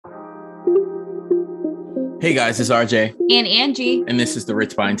Hey guys, it's RJ. And Angie. And this is the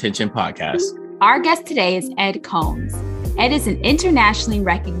Rich by Intention podcast. Our guest today is Ed Combs. Ed is an internationally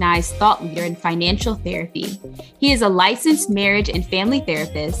recognized thought leader in financial therapy. He is a licensed marriage and family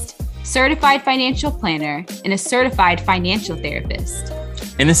therapist, certified financial planner, and a certified financial therapist.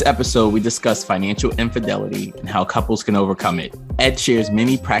 In this episode, we discuss financial infidelity and how couples can overcome it. Ed shares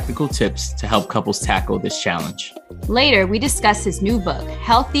many practical tips to help couples tackle this challenge. Later, we discuss his new book,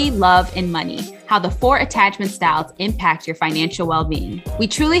 Healthy, Love, and Money, how the 4 attachment styles impact your financial well-being. We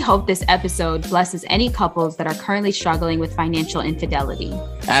truly hope this episode blesses any couples that are currently struggling with financial infidelity.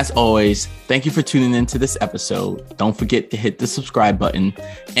 As always, thank you for tuning into this episode. Don't forget to hit the subscribe button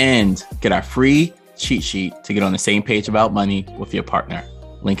and get our free cheat sheet to get on the same page about money with your partner.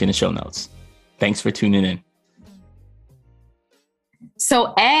 Link in the show notes. Thanks for tuning in.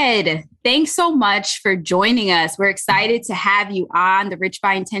 So Ed, thanks so much for joining us. We're excited to have you on the Rich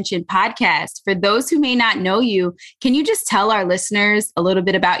by Intention podcast. For those who may not know you, can you just tell our listeners a little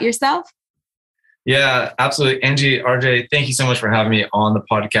bit about yourself? Yeah, absolutely. Angie, RJ, thank you so much for having me on the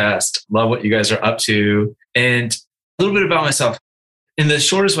podcast. Love what you guys are up to. And a little bit about myself. In the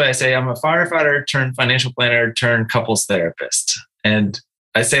shortest way, I say I'm a firefighter turned financial planner turned couples therapist. And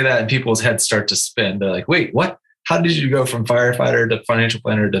I say that and people's heads start to spin. They're like, wait, what? How did you go from firefighter to financial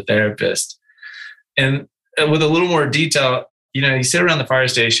planner to therapist? And with a little more detail, you sit around the fire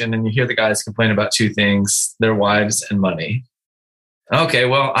station and you hear the guys complain about 2 things, their wives and money. Okay,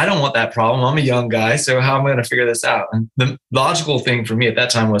 well, I don't want that problem. I'm a young guy, so how am I going to figure this out? And the logical thing for me at that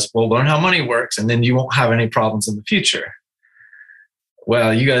time was, well, learn how money works and then you won't have any problems in the future.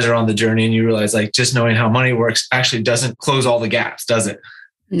 Well, you guys are on the journey and you realize just knowing how money works actually doesn't close all the gaps, does it?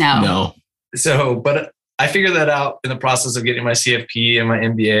 No. So, but I figured that out in the process of getting my CFP and my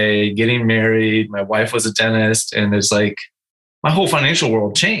MBA, getting married. My wife was a dentist, and it's my whole financial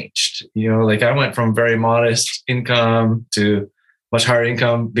world changed. I went from very modest income to much higher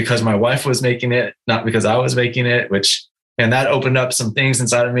income because my wife was making it, not because I was making it, and that opened up some things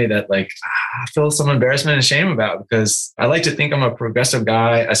inside of me that I feel some embarrassment and shame about, because I like to think I'm a progressive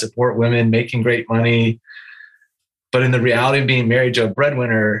guy. I support women making great money. But in the reality of being married to a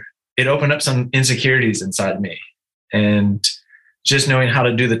breadwinner, it opened up some insecurities inside me. And just knowing how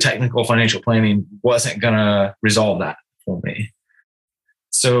to do the technical financial planning wasn't going to resolve that for me.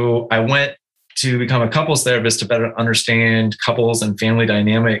 So I went to become a couples therapist to better understand couples and family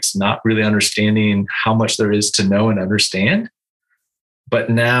dynamics, not really understanding how much there is to know and understand. But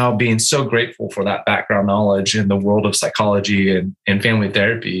now being so grateful for that background knowledge in the world of psychology and family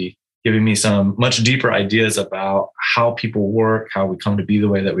therapy, giving me some much deeper ideas about how people work, how we come to be the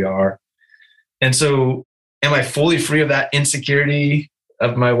way that we are. And so am I fully free of that insecurity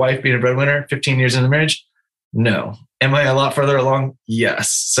of my wife being a breadwinner 15 years into marriage? No. Am I a lot further along?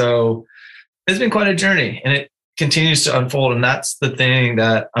 Yes. So it's been quite a journey and it continues to unfold. And that's the thing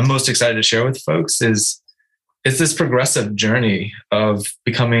that I'm most excited to share with folks is it's this progressive journey of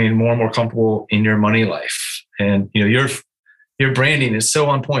becoming more and more comfortable in your money life. And your branding is so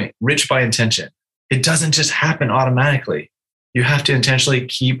on point, rich by intention. It doesn't just happen automatically. You have to intentionally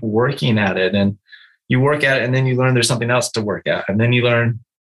keep working at it. And you work at it and then you learn there's something else to work at. And then you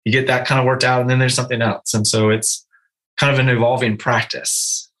get that kind of worked out and then there's something else. And so it's kind of an evolving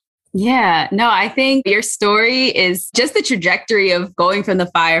practice. Yeah, no, I think your story is just the trajectory of going from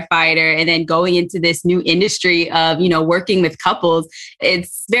the firefighter and then going into this new industry of, working with couples.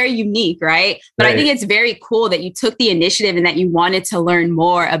 It's very unique, right? But right. I think it's very cool that you took the initiative and that you wanted to learn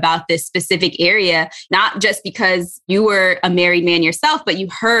more about this specific area, not just because you were a married man yourself, but you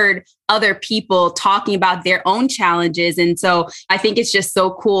heard other people talking about their own challenges. And so I think it's just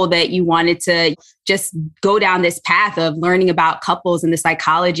so cool that you wanted to just go down this path of learning about couples and the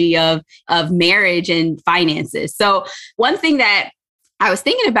psychology of marriage and finances. So one thing that I was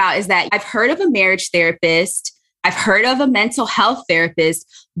thinking about is that I've heard of a marriage therapist, I've heard of a mental health therapist,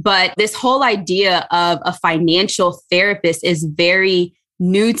 but this whole idea of a financial therapist is very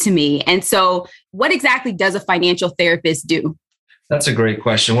new to me. And so what exactly does a financial therapist do? That's a great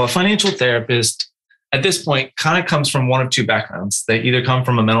question. Well, a financial therapist at this point kind of comes from one of 2 backgrounds. They either come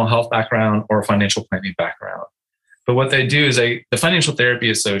from a mental health background or a financial planning background. But what they do is the Financial Therapy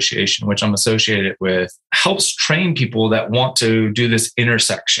Association, which I'm associated with, helps train people that want to do this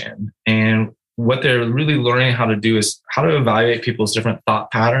intersection. And what they're really learning how to do is how to evaluate people's different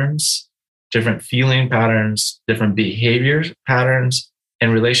thought patterns, different feeling patterns, different behavior patterns,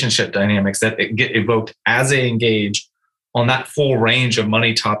 and relationship dynamics that get evoked as they engage on that full range of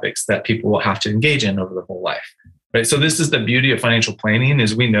money topics that people will have to engage in over their whole life. Right? So this is the beauty of financial planning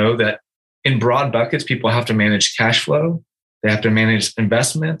is we know that in broad buckets, people have to manage cash flow. They have to manage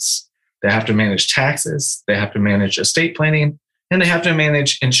investments. They have to manage taxes, they have to manage estate planning, and they have to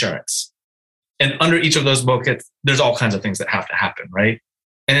manage insurance. And under each of those buckets, there's all kinds of things that have to happen, right?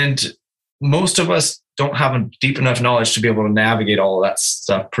 And most of us don't have a deep enough knowledge to be able to navigate all of that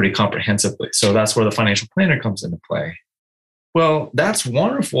stuff pretty comprehensively. So that's where the financial planner comes into play. Well, that's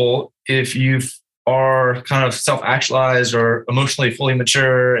wonderful if you are kind of self-actualized or emotionally fully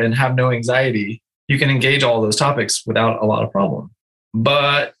mature and have no anxiety. You can engage all those topics without a lot of problem.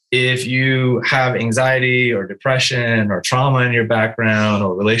 But if you have anxiety or depression or trauma in your background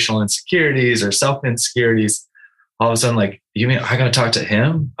or relational insecurities or self-insecurities, all of a sudden, like, you mean I got to talk to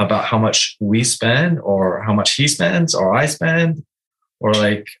him about how much we spend or how much he spends or I spend? Or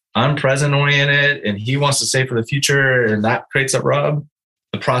like, I'm present oriented and he wants to save for the future and that creates a rub.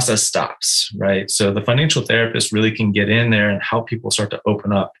 The process stops, right? So the financial therapist really can get in there and help people start to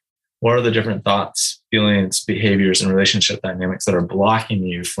open up. What are the different thoughts, feelings, behaviors, and relationship dynamics that are blocking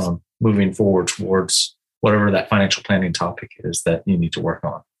you from moving forward towards whatever that financial planning topic is that you need to work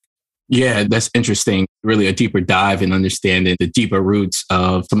on? Yeah, that's interesting. Really a deeper dive in understanding the deeper roots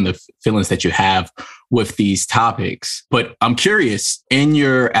of some of the feelings that you have with these topics. But I'm curious, in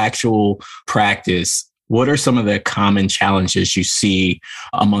your actual practice, what are some of the common challenges you see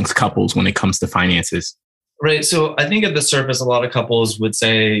amongst couples when it comes to finances? Right. So I think at the surface, a lot of couples would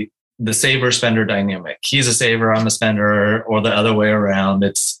say the saver-spender dynamic. He's a saver, I'm a spender, or the other way around.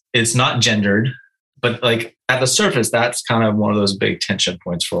 It's not gendered. But like at the surface, that's kind of one of those big tension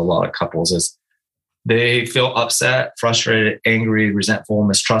points for a lot of couples is they feel upset, frustrated, angry, resentful,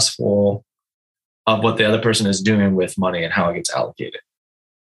 mistrustful of what the other person is doing with money and how it gets allocated.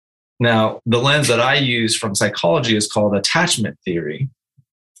 Now, the lens that I use from psychology is called attachment theory.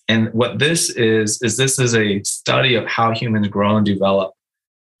 And what this is this is a study of how humans grow and develop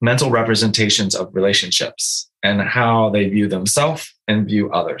mental representations of relationships and how they view themselves and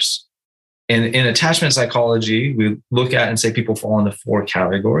view others. And in attachment psychology, we look at and say people fall into 4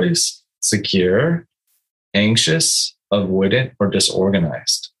 categories: secure, anxious, avoidant, or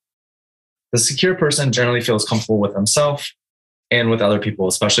disorganized. The secure person generally feels comfortable with themselves and with other people,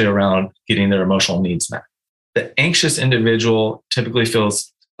 especially around getting their emotional needs met. The anxious individual typically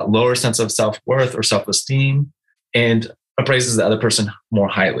feels a lower sense of self-worth or self-esteem and appraises the other person more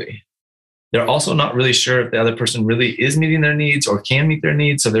highly. They're also not really sure if the other person really is meeting their needs or can meet their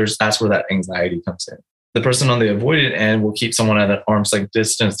needs. So that's where that anxiety comes in. The person on the avoidant end will keep someone at an arm's length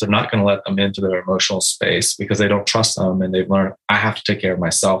distance. They're not going to let them into their emotional space because they don't trust them. And they've learned, I have to take care of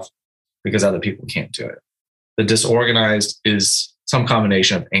myself because other people can't do it. The disorganized is some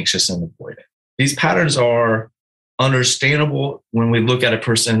combination of anxious and avoidant. These patterns are understandable when we look at a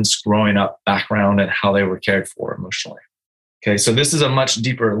person's growing up background and how they were cared for emotionally. Okay, so this is a much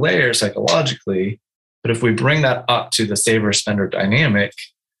deeper layer psychologically, but if we bring that up to the saver-spender dynamic,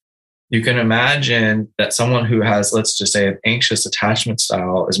 you can imagine that someone who has, let's just say, an anxious attachment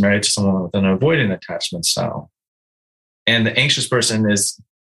style is married to someone with an avoidant attachment style. And the anxious person is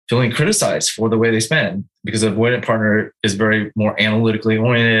feeling criticized for the way they spend because the avoidant partner is very more analytically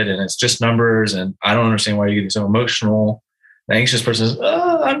oriented and it's just numbers and I don't understand why you're getting so emotional. The anxious person is,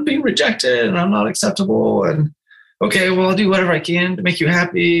 I'm being rejected and I'm not acceptable and okay, well, I'll do whatever I can to make you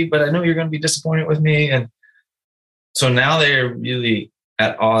happy, but I know you're going to be disappointed with me. And so now they're really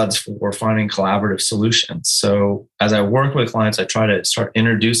at odds for finding collaborative solutions. So as I work with clients, I try to start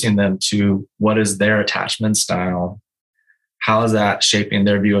introducing them to what is their attachment style, how is that shaping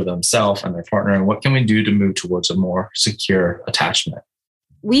their view of themselves and their partner, and what can we do to move towards a more secure attachment.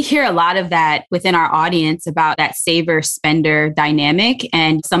 We hear a lot of that within our audience about that saver-spender dynamic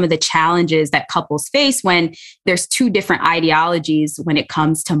and some of the challenges that couples face when there's 2 different ideologies when it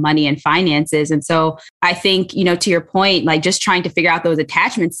comes to money and finances. And so I think, to your point, like just trying to figure out those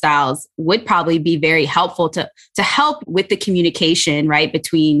attachment styles would probably be very helpful to help with the communication, right,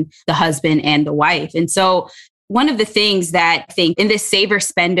 between the husband and the wife. And so one of the things that I think in this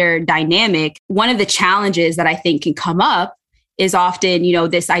saver-spender dynamic, one of the challenges that I think can come up is often,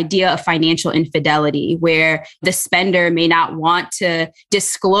 this idea of financial infidelity, where the spender may not want to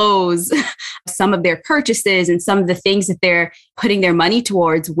disclose some of their purchases and some of the things that they're putting their money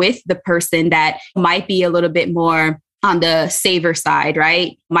towards with the person that might be a little bit more on the saver side,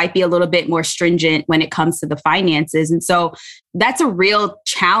 right? Might be a little bit more stringent when it comes to the finances. And so that's a real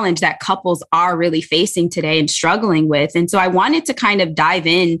challenge that couples are really facing today and struggling with. And so I wanted to kind of dive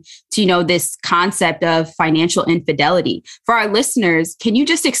in to, this concept of financial infidelity. For our listeners, can you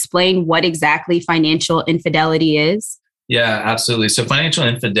just explain what exactly financial infidelity is? Yeah, absolutely. So financial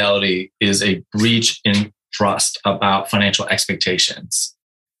infidelity is a breach in trust about financial expectations.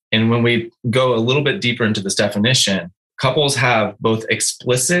 And when we go a little bit deeper into this definition, couples have both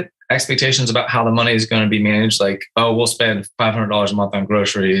explicit expectations about how the money is going to be managed, like, oh, we'll spend $500 a month on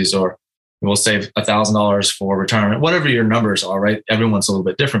groceries, or we'll save $1,000 for retirement, whatever your numbers are, right? Everyone's a little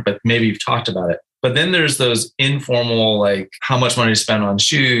bit different, but maybe you've talked about it. But then there's those informal, like how much money to spend on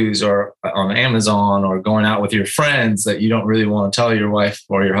shoes or on Amazon or going out with your friends that you don't really want to tell your wife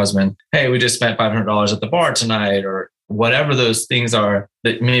or your husband, hey, we just spent $500 at the bar tonight, or whatever those things are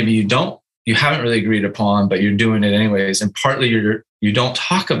that maybe you haven't really agreed upon, but you're doing it anyways. And partly you don't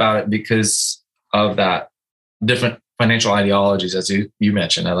talk about it because of that different financial ideologies, as you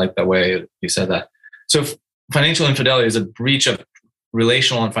mentioned. I like the way you said that. So financial infidelity is a breach of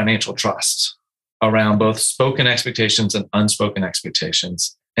relational and financial trust around both spoken expectations and unspoken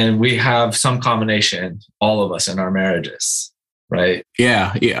expectations. And we have some combination, all of us in our marriages, right?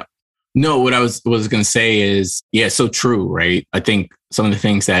 Yeah. No, what I was going to say is, yeah, so true, right? I think some of the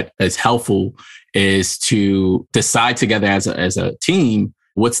things that is helpful is to decide together as a team,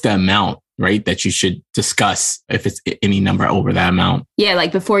 what's the amount, right, that you should discuss if it's any number over that amount. Yeah,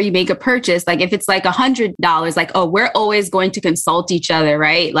 like before you make a purchase, like if it's like $100, like, oh, we're always going to consult each other,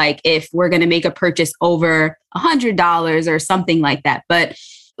 right? Like if we're going to make a purchase over $100 or something like that. But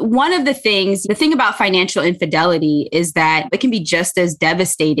one of the thing about financial infidelity is that it can be just as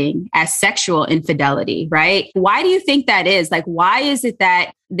devastating as sexual infidelity, right? Why do you think that is? Like, why is it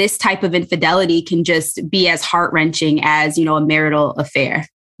that this type of infidelity can just be as heart-wrenching as, a marital affair?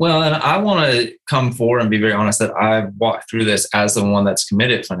 Well, and I want to come forward and be very honest that I've walked through this as the one that's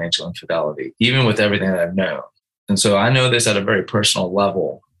committed financial infidelity, even with everything that I've known. And so I know this at a very personal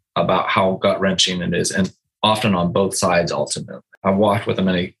level about how gut-wrenching it is, and often on both sides ultimately. I've walked with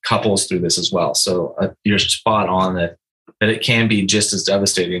many couples through this as well. So you're spot on that it can be just as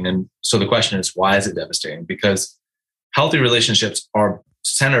devastating. And so the question is, why is it devastating? Because healthy relationships are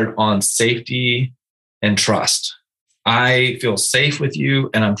centered on safety and trust. I feel safe with you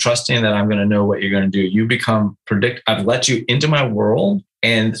and I'm trusting that I'm going to know what you're going to do. You become I've let you into my world,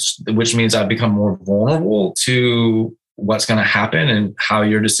 and which means I've become more vulnerable to what's going to happen and how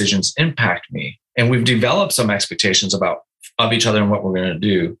your decisions impact me. And we've developed some expectations of each other and what we're going to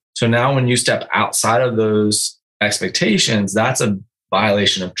do. So now when you step outside of those expectations, that's a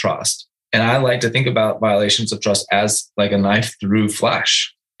violation of trust. And I like to think about violations of trust as like a knife through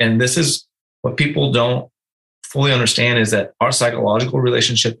flesh. And this is what people don't fully understand, is that our psychological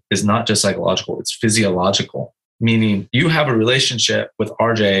relationship is not just psychological, it's physiological. Meaning you have a relationship with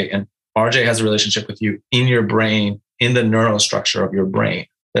RJ and RJ has a relationship with you in your brain, in the neurostructure of your brain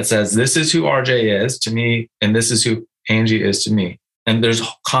that says, this is who RJ is to me, and this is who Angie is to me. And there's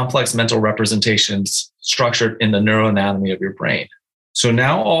complex mental representations structured in the neuroanatomy of your brain. So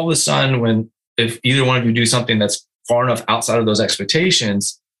now all of a sudden, if either one of you do something that's far enough outside of those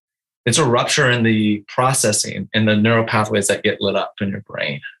expectations, it's a rupture in the processing and the neural pathways that get lit up in your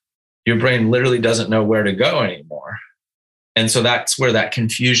brain. Your brain literally doesn't know where to go anymore. And so that's where that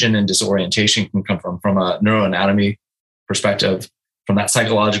confusion and disorientation can come from a neuroanatomy perspective. From that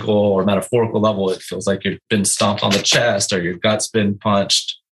psychological or metaphorical level, it feels like you've been stomped on the chest or your gut's been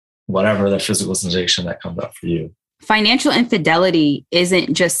punched, whatever the physical sensation that comes up for you. Financial infidelity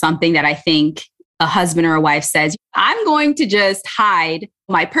isn't just something that I think a husband or a wife says, I'm going to just hide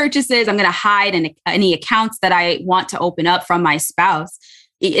my purchases. I'm going to hide any accounts that I want to open up from my spouse.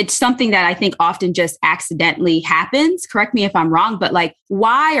 It's something that I think often just accidentally happens. Correct me if I'm wrong, but like,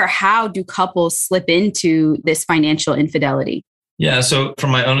 why or how do couples slip into this financial infidelity? Yeah. So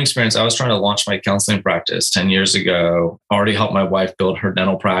from my own experience, I was trying to launch my counseling practice 10 years ago. I already helped my wife build her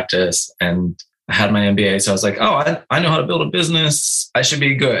dental practice and I had my MBA. So I was like, oh, I know how to build a business. I should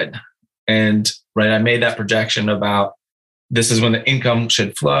be good. And I made that projection about this is when the income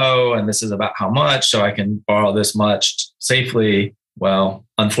should flow and this is about how much, so I can borrow this much safely. Well,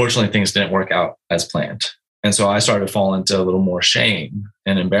 unfortunately, things didn't work out as planned. And so I started to fall into a little more shame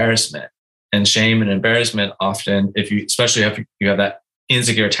and embarrassment. And shame and embarrassment often, especially if you have that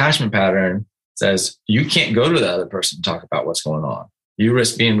insecure attachment pattern, says you can't go to the other person to talk about what's going on. You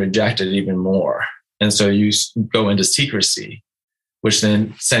risk being rejected even more. And so you go into secrecy, which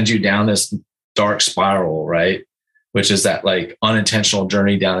then sends you down this dark spiral, right? Which is that like unintentional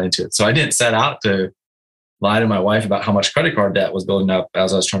journey down into it. So I didn't set out to lie to my wife about how much credit card debt was building up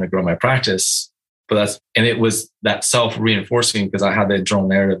as I was trying to grow my practice. And it was that self-reinforcing because I had the internal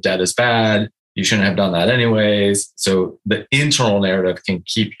narrative, debt is bad. You shouldn't have done that anyways. So the internal narrative can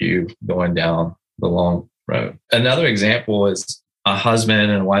keep you going down the long road. Another example is a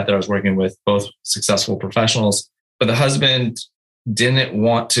husband and a wife that I was working with, both successful professionals, but the husband didn't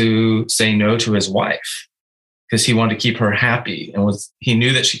want to say no to his wife because he wanted to keep her happy. And he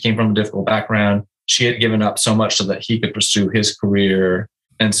knew that she came from a difficult background. she had given up so much so that he could pursue his career.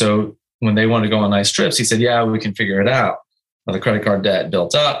 And so when they wanted to go on nice trips, he said, yeah, we can figure it out. Well, the credit card debt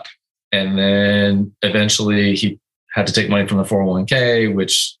built up. And then eventually he had to take money from the 401k,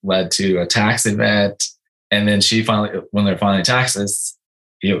 which led to a tax event. And then she finally, when they're filing taxes,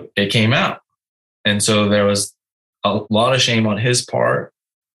 it came out. And so there was a lot of shame on his part,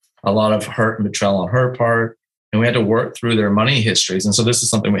 a lot of hurt and betrayal on her part. And we had to work through their money histories. And so this is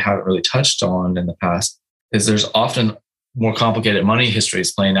something we haven't really touched on in the past, is there's often more complicated money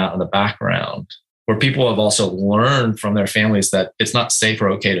histories playing out in the background, where people have also learned from their families that it's not safe or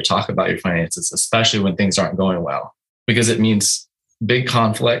okay to talk about your finances, especially when things aren't going well, because it means big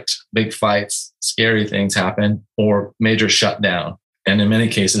conflict, big fights, scary things happen, or major shutdown, and in many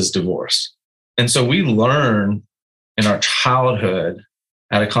cases, divorce. And so we learn in our childhood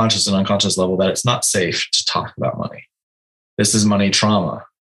at a conscious and unconscious level that it's not safe to talk about money. This is money trauma,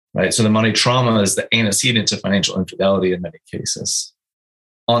 right? So the money trauma is the antecedent to financial infidelity in many cases,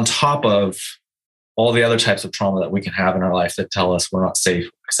 on top of all the other types of trauma that we can have in our life that tell us we're not safe,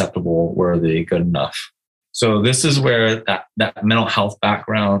 acceptable, worthy, good enough. So this is where that mental health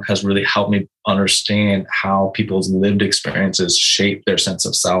background has really helped me understand how people's lived experiences shape their sense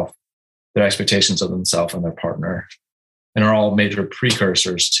of self, their expectations of themselves and their partner, and are all major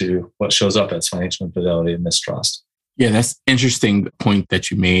precursors to what shows up as financial infidelity and mistrust. Yeah, that's an interesting point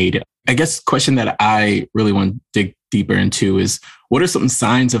that you made. I guess the question that I really want to dig deeper into is, what are some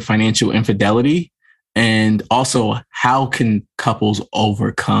signs of financial infidelity? And also, how can couples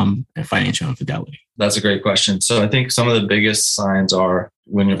overcome financial infidelity? That's a great question. So I think some of the biggest signs are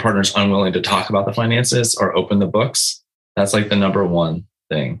when your partner's unwilling to talk about the finances or open the books. That's like the number one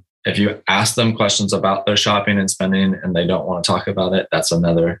thing. If you ask them questions about their shopping and spending and they don't want to talk about it, that's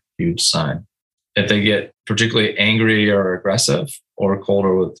another huge sign. If they get particularly angry or aggressive or cold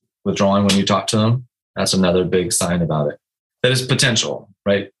or withdrawing when you talk to them, that's another big sign about it. That is potential,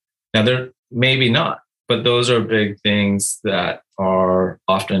 right? Now, they're maybe not, but those are big things that are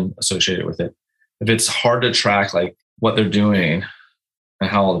often associated with it. If it's hard to track like what they're doing and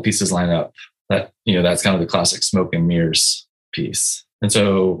how all the pieces line up, that's kind of the classic smoke and mirrors piece. And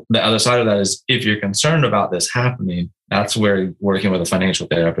so the other side of that is, if you're concerned about this happening, that's where working with a financial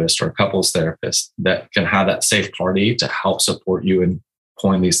therapist or a couples therapist that can have that safe party to help support you in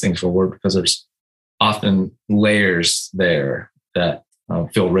pulling these things forward, because there's often layers there that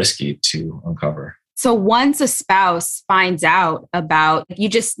feel risky to uncover. So once a spouse finds out about, you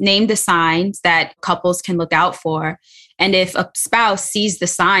just named the signs that couples can look out for. And if a spouse sees the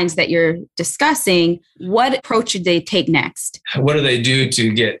signs that you're discussing, what approach should they take next? What do they do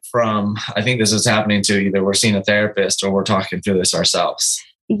to get from, I think this is happening, to either we're seeing a therapist or we're talking through this ourselves?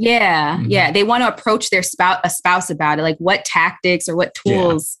 Yeah. Mm-hmm. Yeah. They want to approach their spouse about it. Like, what tactics or what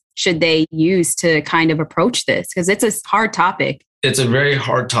tools should they use to kind of approach this? Because it's a hard topic. It's a very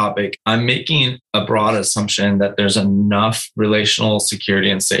hard topic. I'm making a broad assumption that there's enough relational security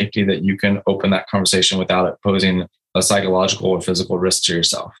and safety that you can open that conversation without it posing a psychological or physical risk to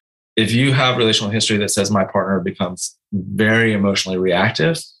yourself. If you have relational history that says my partner becomes very emotionally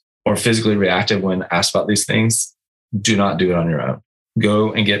reactive or physically reactive when asked about these things, do not do it on your own.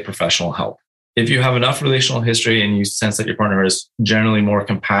 Go and get professional help. If you have enough relational history and you sense that your partner is generally more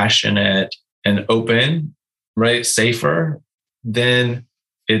compassionate and open, right, safer, then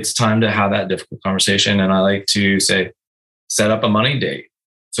it's time to have that difficult conversation. And I like to say, set up a money date.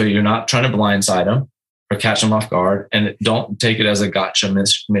 So you're not trying to blindside them or catch them off guard, and don't take it as a gotcha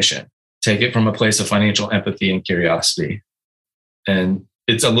mission. Take it from a place of financial empathy and curiosity. And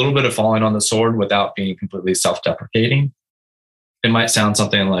it's a little bit of falling on the sword without being completely self-deprecating. It might sound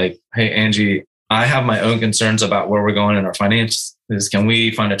something like, hey, Angie, I have my own concerns about where we're going in our finances. Can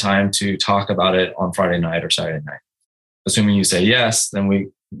we find a time to talk about it on Friday night or Saturday night? Assuming you say yes,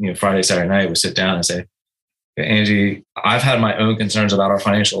 then Friday, Saturday night, we sit down and say, okay, Angie, I've had my own concerns about our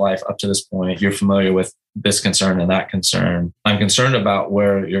financial life up to this point. You're familiar with this concern and that concern. I'm concerned about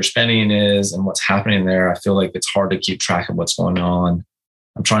where your spending is and what's happening there. I feel like it's hard to keep track of what's going on.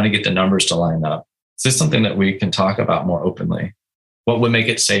 I'm trying to get the numbers to line up. Is this something that we can talk about more openly? What would make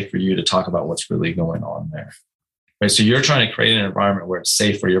it safe for you to talk about what's really going on there? Right. So you're trying to create an environment where it's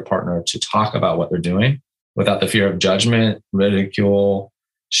safe for your partner to talk about what they're doing without the fear of judgment, ridicule,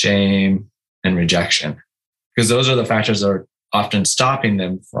 shame, and rejection. Because those are the factors that are often stopping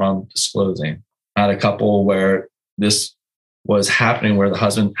them from disclosing. I had a couple where this was happening, where the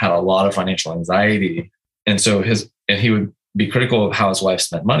husband had a lot of financial anxiety. And so he would be critical of how his wife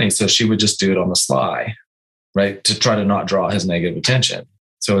spent money. So she would just do it on the sly, right? To try to not draw his negative attention.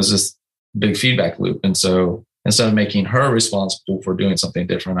 So it was this big feedback loop. And so instead of making her responsible for doing something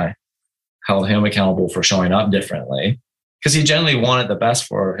different, I held him accountable for showing up differently because he generally wanted the best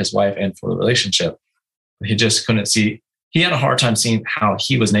for his wife and for the relationship. He just couldn't see, he had a hard time seeing how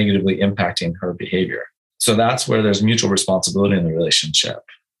he was negatively impacting her behavior. So that's where there's mutual responsibility in the relationship.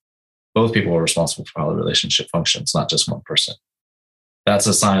 Both people are responsible for how the relationship functions, not just one person. That's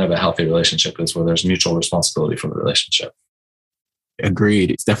a sign of a healthy relationship, is where there's mutual responsibility for the relationship. Agreed.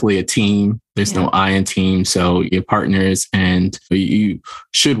 It's definitely a team. There's no I in team. So you're partners and you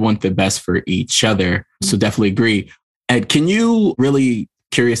should want the best for each other. So definitely agree. Ed, can you really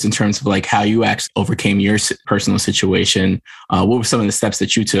curious in terms of like how you actually overcame your personal situation? What were some of the steps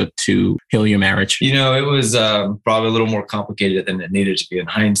that you took to heal your marriage? You know, it was probably a little more complicated than it needed to be in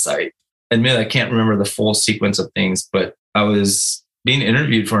hindsight. Admit, I can't remember the full sequence of things, but I was being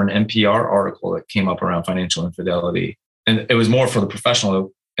interviewed for an NPR article that came up around financial infidelity. And it was more for the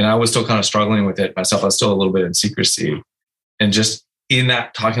professional. And I was still kind of struggling with it myself. I was still a little bit in secrecy. And just in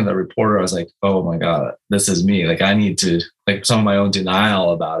that, talking to the reporter, I was like, oh my God, this is me. Like I need to, like some of my own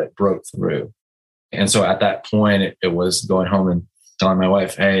denial about it broke through. And so at that point, it was going home and telling my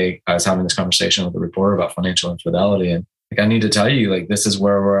wife, hey, I was having this conversation with the reporter about financial infidelity. And like, I need to tell you, like, this is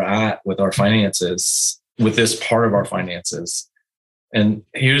where we're at with our finances, with this part of our finances. And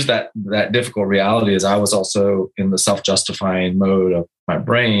here's that difficult reality is I was also in the self-justifying mode of my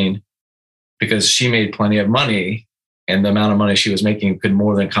brain because she made plenty of money and the amount of money she was making could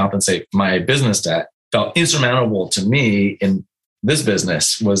more than compensate my business debt. Felt insurmountable to me in this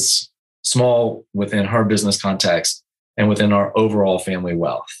business, was small within her business context and within our overall family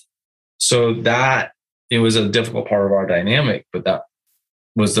wealth. So that it was a difficult part of our dynamic, but that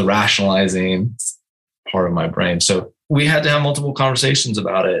was the rationalizing part of my brain. So we had to have multiple conversations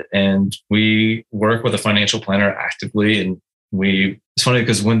about it, and we work with a financial planner actively. And it's funny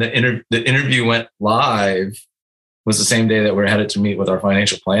because when the interview went live was the same day that we were headed to meet with our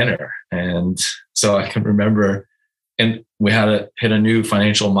financial planner. And so I can remember, and we had to hit a new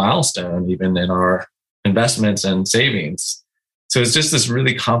financial milestone, even in our investments and savings. So it's just this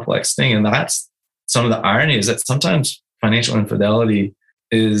really complex thing. And that's some of the irony, is that sometimes financial infidelity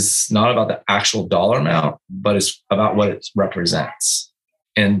is not about the actual dollar amount, but it's about what it represents.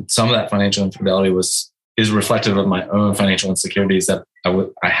 And some of that financial infidelity is reflective of my own financial insecurities that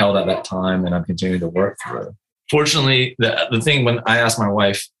I held at that time, and I'm continuing to work through. Fortunately, the thing when I asked my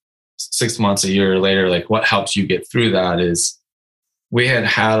wife 6 months, a year later, like, what helps you get through that, is we had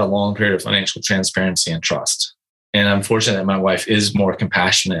a long period of financial transparency and trust. And I'm fortunate that my wife is more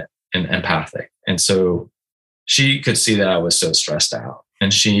compassionate and empathic. And so she could see that I was so stressed out,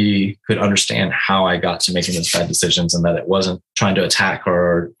 and she could understand how I got to making those bad decisions, and that it wasn't trying to attack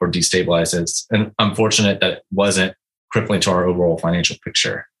or destabilize it. And I'm fortunate that it wasn't crippling to our overall financial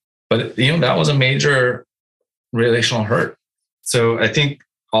picture. But, that was a major relational hurt. So I think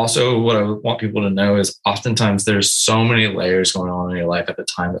also what I want people to know is oftentimes there's so many layers going on in your life at the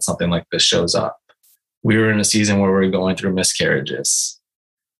time that something like this shows up. We were in a season where we were going through miscarriages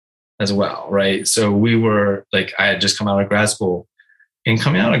as well, right? So we were like, I had just come out of grad school, and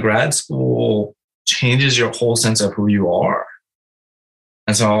coming out of grad school changes your whole sense of who you are.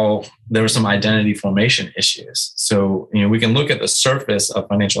 And so there were some identity formation issues. So, we can look at the surface of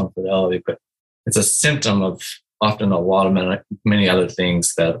financial infidelity, but it's a symptom of often a lot of many other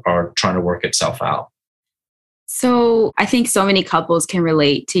things that are trying to work itself out. So I think so many couples can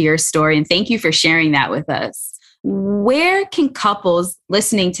relate to your story, and thank you for sharing that with us. Where can couples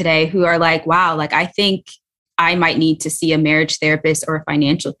listening today who are like, wow, like I think I might need to see a marriage therapist or a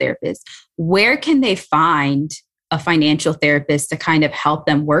financial therapist, where can they find a financial therapist to kind of help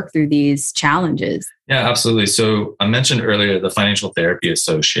them work through these challenges? Yeah, absolutely. So I mentioned earlier the Financial Therapy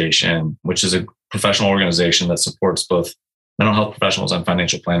Association, which is a professional organization that supports both mental health professionals and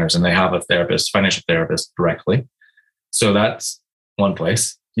financial planners, and they have a financial therapist directly. So that's one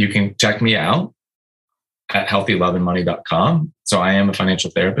place. You can check me out at healthyloveandmoney.com. So I am a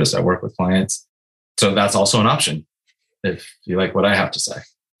financial therapist. I work with clients. So that's also an option if you like what I have to say.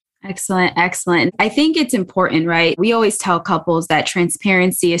 Excellent. Excellent. I think it's important, right? We always tell couples that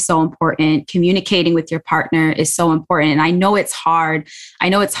transparency is so important. Communicating with your partner is so important. And I know it's hard. I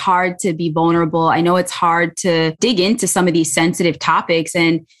know it's hard to be vulnerable. I know it's hard to dig into some of these sensitive topics.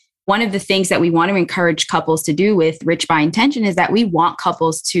 And one of the things that we want to encourage couples to do with Rich by Intention is that we want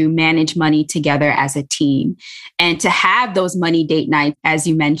couples to manage money together as a team and to have those money date nights, as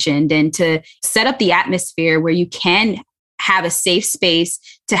you mentioned, and to set up the atmosphere where you can have a safe space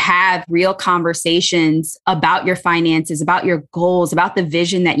to have real conversations about your finances, about your goals, about the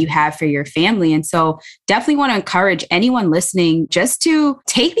vision that you have for your family. And so definitely want to encourage anyone listening just to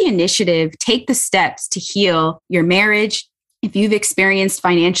take the initiative, take the steps to heal your marriage, if you've experienced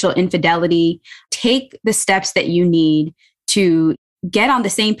financial infidelity, take the steps that you need to get on the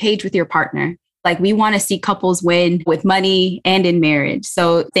same page with your partner. Like, we want to see couples win with money and in marriage.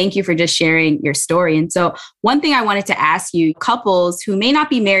 So thank you for just sharing your story. And so one thing I wanted to ask you, couples who may not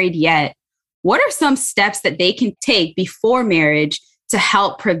be married yet, what are some steps that they can take before marriage to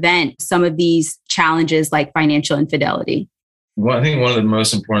help prevent some of these challenges like financial infidelity? Well, I think one of the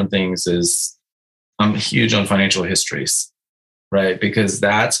most important things is I'm huge on financial histories, right? Because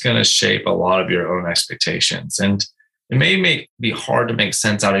that's going to shape a lot of your own expectations. And it may be hard to make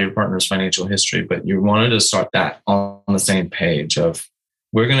sense out of your partner's financial history, but you wanted to start that on the same page of,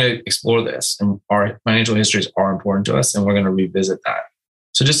 we're going to explore this and our financial histories are important to us and we're going to revisit that.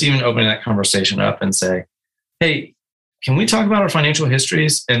 So just even opening that conversation up and say, hey, can we talk about our financial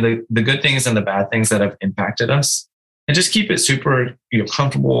histories and the good things and the bad things that have impacted us? And just keep it super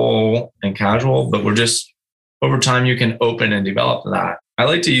comfortable and casual, but we're just, over time, you can open and develop that. I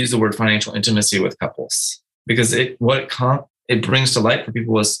like to use the word financial intimacy with couples, because it brings to light for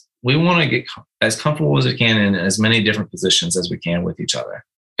people is we want to get as comfortable as we can in as many different positions as we can with each other.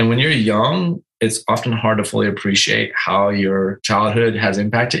 And when you're young, it's often hard to fully appreciate how your childhood has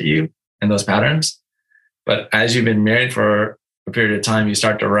impacted you and those patterns. But as you've been married for a period of time, you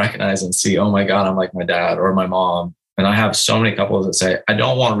start to recognize and see, oh my God, I'm like my dad or my mom. And I have so many couples that say, I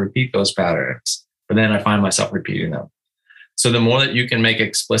don't want to repeat those patterns, but then I find myself repeating them. So the more that you can make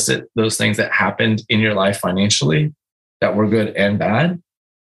explicit those things that happened in your life financially that were good and bad,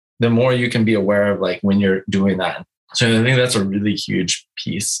 the more you can be aware of like when you're doing that. So I think that's a really huge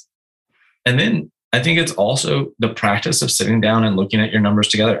piece. And then I think it's also the practice of sitting down and looking at your numbers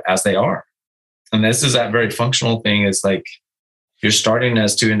together as they are. And this is that very functional thing, is like, you're starting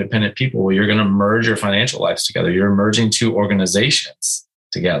as two independent people. You're going to merge your financial lives together. You're merging two organizations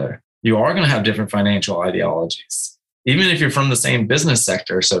together. You are going to have different financial ideologies. Even if you're from the same business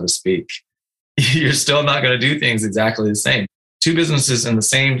sector, so to speak, you're still not going to do things exactly the same. Two businesses in the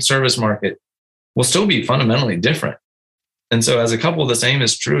same service market will still be fundamentally different. And so as a couple, the same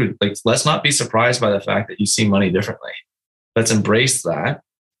is true. Like, let's not be surprised by the fact that you see money differently. Let's embrace that,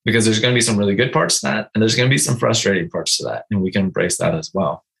 because there's going to be some really good parts to that, and there's going to be some frustrating parts to that. And we can embrace that as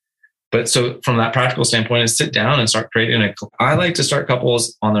well. But so from that practical standpoint, is sit down and start creating I like to start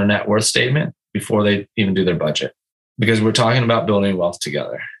couples on their net worth statement before they even do their budget, because we're talking about building wealth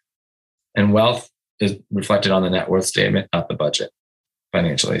together. And wealth is reflected on the net worth statement, not the budget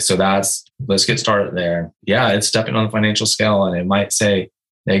financially. So let's get started there. Yeah, it's stepping on the financial scale, and it might say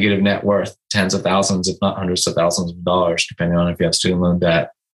negative net worth, tens of thousands, if not hundreds of thousands of dollars, depending on if you have student loan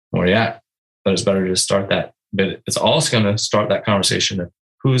debt or but it's better to start that. But it's also going to start that conversation of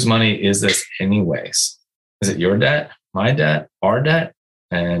whose money is this anyways? Is it your debt, my debt, our debt?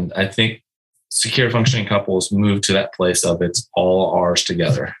 And I think secure functioning couples move to that place of it's all ours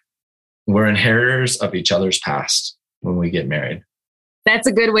together. We're inheritors of each other's past when we get married. That's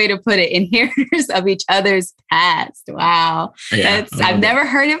a good way to put it. Inheritors of each other's past. Wow. Yeah, I've never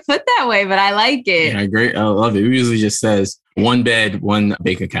heard it put that way, but I like it. Yeah, great. I love it. It usually just says one bed, one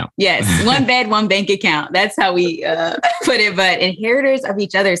bank account. Yes. One bed, one bank account. That's how we put it. But inheritors of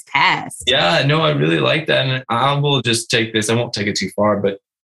each other's past. Yeah, no, I really like that. And I will just take this. I won't take it too far, but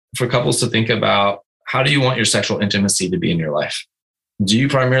for couples to think about, how do you want your sexual intimacy to be in your life? Do you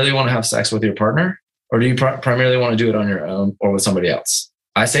primarily want to have sex with your partner? Or do you primarily want to do it on your own or with somebody else?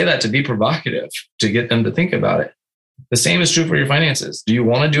 I say that to be provocative, to get them to think about it. The same is true for your finances. Do you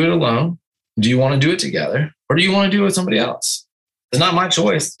want to do it alone? Do you want to do it together? Or do you want to do it with somebody else? It's not my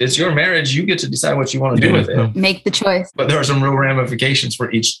choice. It's your marriage. You get to decide what you want to do with it. Make the choice. But there are some real ramifications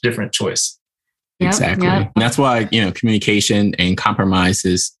for each different choice. Exactly. Yep. And that's why, communication and compromise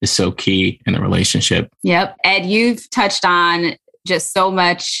is so key in a relationship. Yep. Ed, you've touched on just so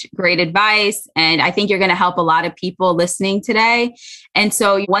much great advice. And I think you're going to help a lot of people listening today. And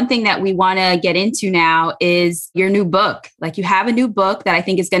so one thing that we want to get into now is your new book. Like, you have a new book that I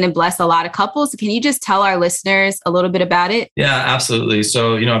think is going to bless a lot of couples. Can you just tell our listeners a little bit about it? Yeah, absolutely.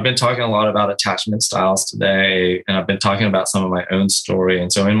 So, I've been talking a lot about attachment styles today, and I've been talking about some of my own story.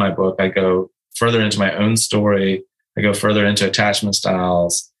 And so in my book, I go further into my own story. I go further into attachment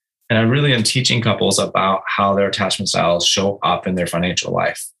styles. And I really am teaching couples about how their attachment styles show up in their financial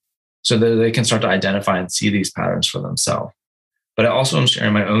life so that they can start to identify and see these patterns for themselves. But I also am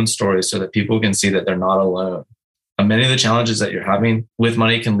sharing my own story so that people can see that they're not alone. And many of the challenges that you're having with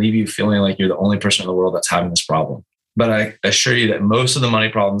money can leave you feeling like you're the only person in the world that's having this problem. But I assure you that most of the money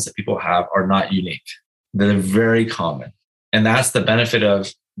problems that people have are not unique. They're very common. And that's the benefit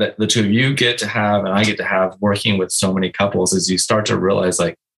of that the two of you get to have, and I get to have, working with so many couples, is you start to realize,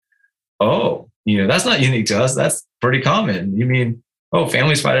 like, oh, That's not unique to us. That's pretty common. You mean, oh,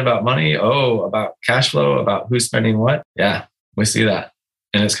 families fight about money. Oh, about cash flow, about who's spending what. Yeah, we see that.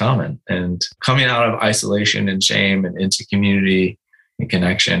 And it's common. And coming out of isolation and shame and into community and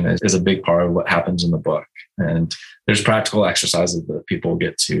connection is a big part of what happens in the book. And there's practical exercises that people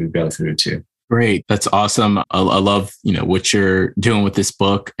get to go through too. Great. That's awesome. I love, what you're doing with this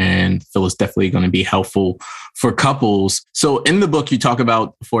book, and feel it's definitely going to be helpful for couples. So in the book, you talk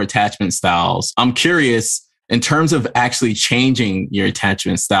about 4 attachment styles. I'm curious, in terms of actually changing your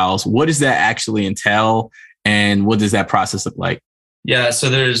attachment styles, what does that actually entail? And what does that process look like? Yeah. So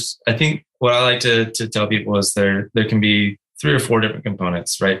I think what I like to tell people is there can be 3 or 4 different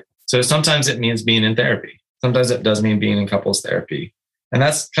components, right? So sometimes it means being in therapy. Sometimes it does mean being in couples therapy. And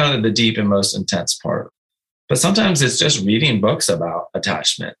that's kind of the deep and most intense part. But sometimes it's just reading books about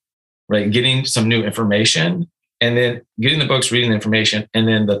attachment, right? Getting some new information, and then getting the books, reading the information. And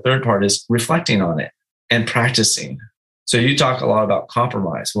then the third part is reflecting on it and practicing. So you talk a lot about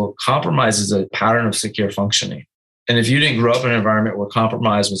compromise. Well, compromise is a pattern of secure functioning. And if you didn't grow up in an environment where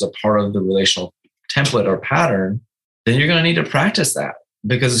compromise was a part of the relational template or pattern, then you're going to need to practice that,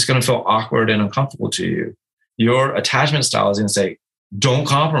 because it's going to feel awkward and uncomfortable to you. Your attachment style is going to say, don't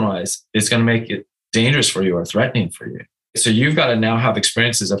compromise. It's going to make it dangerous for you or threatening for you. So you've got to now have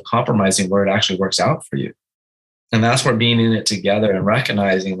experiences of compromising where it actually works out for you. And that's where being in it together and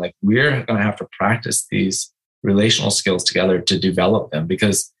recognizing like we're going to have to practice these relational skills together to develop them,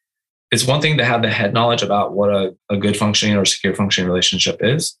 because it's one thing to have the head knowledge about what a good functioning or secure functioning relationship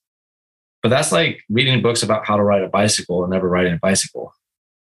is. But that's like reading books about how to ride a bicycle and never riding a bicycle.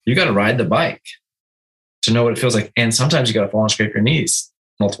 You got to ride the bike to know what it feels like. And sometimes you got to fall and scrape your knees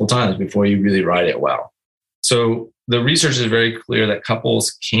multiple times before you really ride it well. So the research is very clear that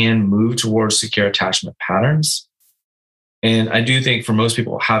couples can move towards secure attachment patterns. And I do think for most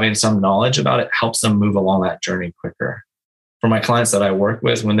people, having some knowledge about it helps them move along that journey quicker. For my clients that I work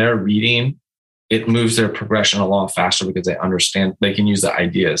with, when they're reading, it moves their progression along faster because they understand, they can use the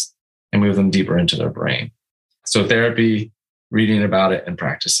ideas and move them deeper into their brain. So therapy, reading about it, and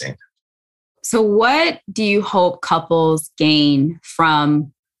practicing. So what do you hope couples gain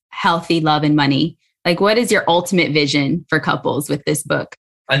from Healthy Love and Money? Like, what is your ultimate vision for couples with this book?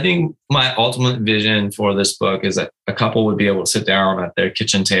 I think my ultimate vision for this book is that a couple would be able to sit down at their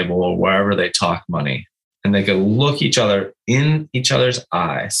kitchen table or wherever they talk money, and they could look each other in each other's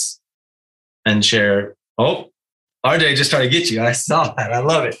eyes and share, oh, RJ just tried to get you. I saw that. I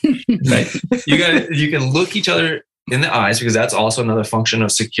love it. Like, you can look each other in the eyes, because that's also another function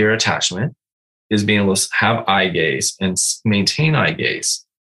of secure attachment, is being able to have eye gaze and maintain eye gaze.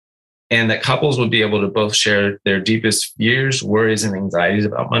 And that couples would be able to both share their deepest fears, worries, and anxieties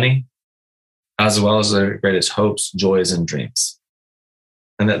about money, as well as their greatest hopes, joys, and dreams.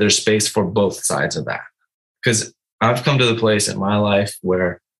 And that there's space for both sides of that. Because I've come to the place in my life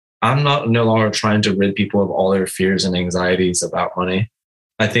where I'm no longer trying to rid people of all their fears and anxieties about money.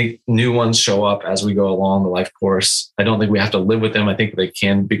 I think new ones show up as we go along the life course. I don't think we have to live with them. I think they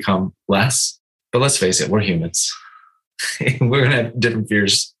can become less. But let's face it, we're humans. We're going to have different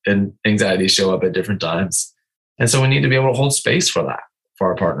fears and anxieties show up at different times. And so we need to be able to hold space for that, for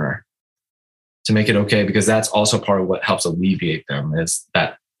our partner, to make it okay, because that's also part of what helps alleviate them, is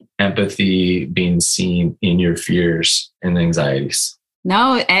that empathy, being seen in your fears and anxieties.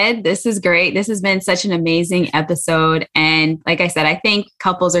 No, Ed, this is great. This has been such an amazing episode. And like I said, I think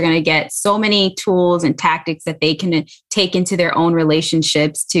couples are going to get so many tools and tactics that they can take into their own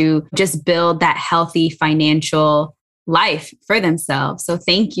relationships to just build that healthy financial life for themselves. So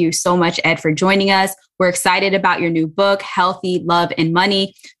thank you so much, Ed, for joining us. We're excited about your new book, Healthy Love and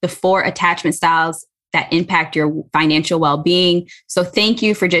Money, the 4 attachment styles that impact your financial well-being. So thank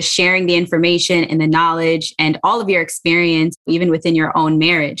you for just sharing the information and the knowledge and all of your experience, even within your own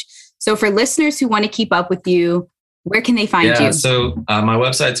marriage. So for listeners who want to keep up with you, where can they find you? So my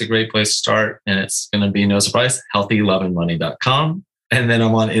website's a great place to start, and it's going to be, no surprise, healthyloveandmoney.com. And then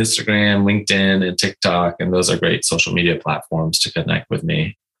I'm on Instagram, LinkedIn, and TikTok, and those are great social media platforms to connect with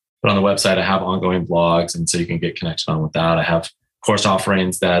me. But on the website, I have ongoing blogs, and so you can get connected on with that. I have course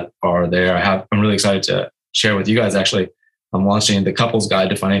offerings that are there. I'm really excited to share with you guys. Actually, I'm launching the Couples Guide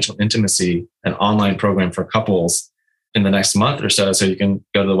to Financial Intimacy, an online program for couples, in the next month or so. So you can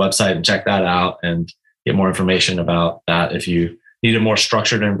go to the website and check that out and get more information about that if you need a more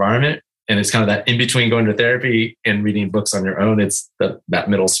structured environment. And it's kind of that in between going to therapy and reading books on your own. It's that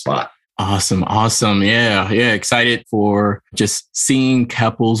middle spot. Awesome. Yeah. Excited for just seeing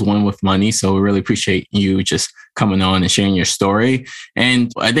couples win with money. So we really appreciate you just coming on and sharing your story.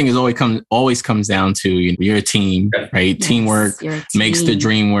 And I think it always comes down to you're a team, right? Yes, teamwork makes the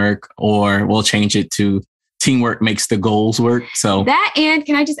dream work, or we'll change it to teamwork makes the goals work. So that, and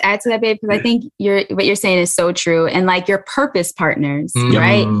can I just add to that, babe? Because I think what you're saying is so true. And like your purpose partners,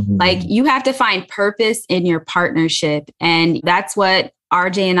 right? Like you have to find purpose in your partnership. And that's what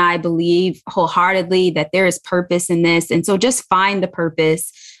RJ and I believe wholeheartedly, that there is purpose in this. And so just find the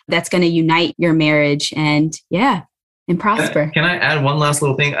purpose that's going to unite your marriage and prosper. Can I add one last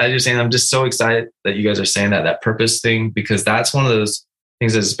little thing? I'm just so excited that you guys are saying that purpose thing, because that's one of those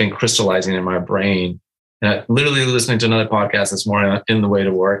things that's been crystallizing in my brain. And I literally listening to another podcast this morning in the way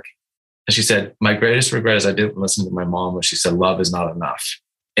to work. And she said, my greatest regret is I didn't listen to my mom when she said, love is not enough.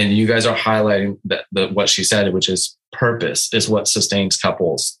 And you guys are highlighting what she said, which is purpose is what sustains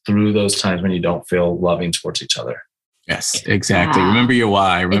couples through those times when you don't feel loving towards each other. Yes, exactly. Wow. Remember your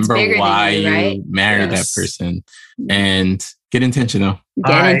why. Remember why you married that person, and get intentional.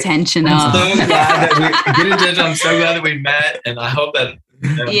 Intentional. I'm so glad that we met, and I hope that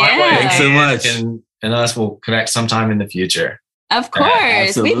my wife thanks so much. And us will connect sometime in the future. Of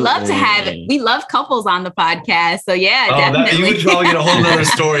course. We love couples on the podcast. So definitely. You would probably get a whole nother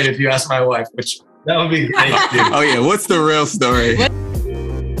story if you asked my wife, which that would be great too. Oh yeah. What's the real story?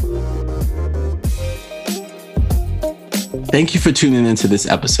 Thank you for tuning into this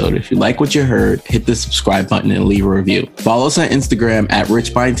episode. If you like what you heard, hit the subscribe button and leave a review. Follow us on Instagram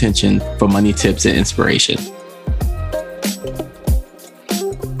 @RichByIntention for money tips and inspiration.